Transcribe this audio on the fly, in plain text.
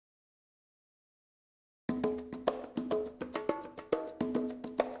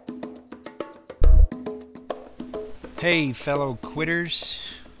Hey fellow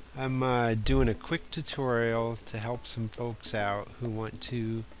quitters, I'm doing a quick tutorial to help some folks out who want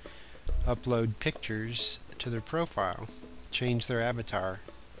to upload pictures to their profile, change their avatar,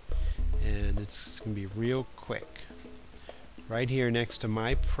 and it's going to be real quick. Right here next to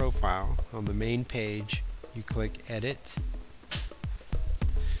my profile on the main page, you click Edit,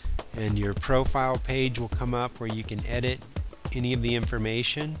 and your profile page will come up where you can edit any of the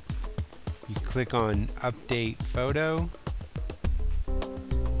information. You click on Update Photo,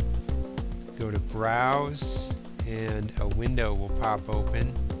 go to Browse, and a window will pop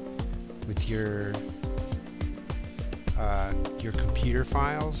open with your computer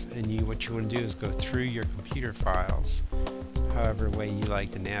files. And what you want to do is go through your computer files, however way you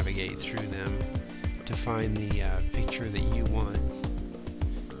like to navigate through them, to find the picture that you want.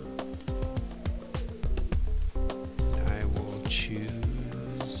 I will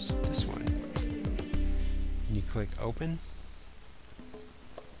choose this one. And you click Open,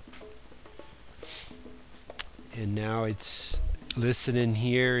 and now it's listed in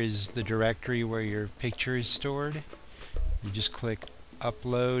here is the directory where your picture is stored. You just click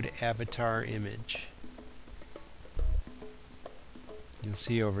Upload Avatar Image. You'll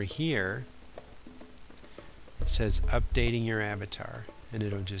see over here it says updating your avatar, and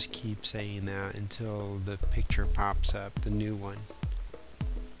it'll just keep saying that until the picture pops up, the new one.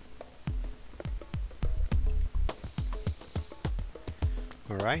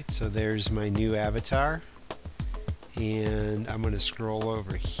 Alright, so there's my new avatar, and I'm going to scroll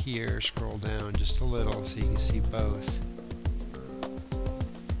over here, scroll down just a little so you can see both.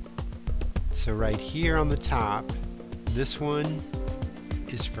 So right here on the top, this one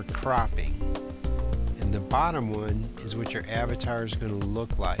is for cropping, and the bottom one is what your avatar is going to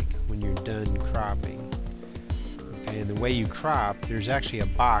look like when you're done cropping. Okay, and the way you crop, there's actually a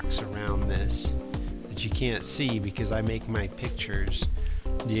box around this that you can't see because I make my pictures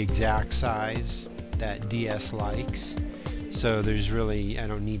the exact size that DS likes, so there's really, I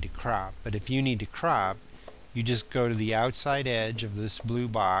don't need to crop. But if you need to crop, you just go to the outside edge of this blue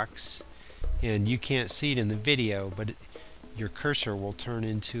box, and you can't see it in the video, but your cursor will turn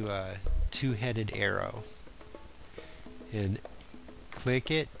into a two-headed arrow, and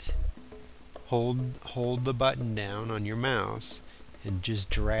click it, hold the button down on your mouse, and just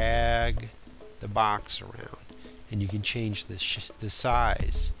drag the box around, and you can change the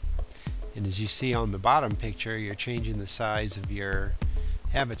size. And as you see on the bottom picture, you're changing the size of your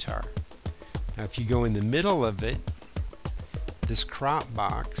avatar. Now if you go in the middle of it, this crop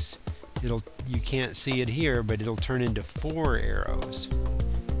box, you can't see it here, but it'll turn into 4 arrows,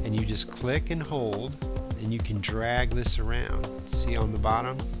 and you just click and hold, and you can drag this around. See on the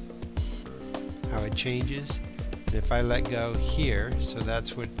bottom how it changes? And if I let go here, so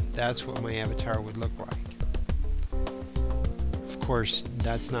that's what my avatar would look like. Of course,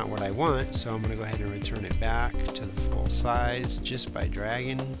 that's not what I want, so I'm going to go ahead and return it back to the full size just by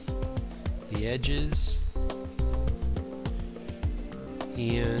dragging the edges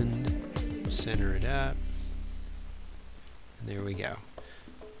and center it up, and there we go.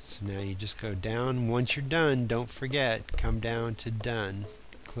 So now you just go down. Once you're done, don't forget, come down to Done,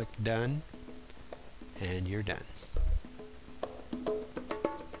 click Done, and you're done.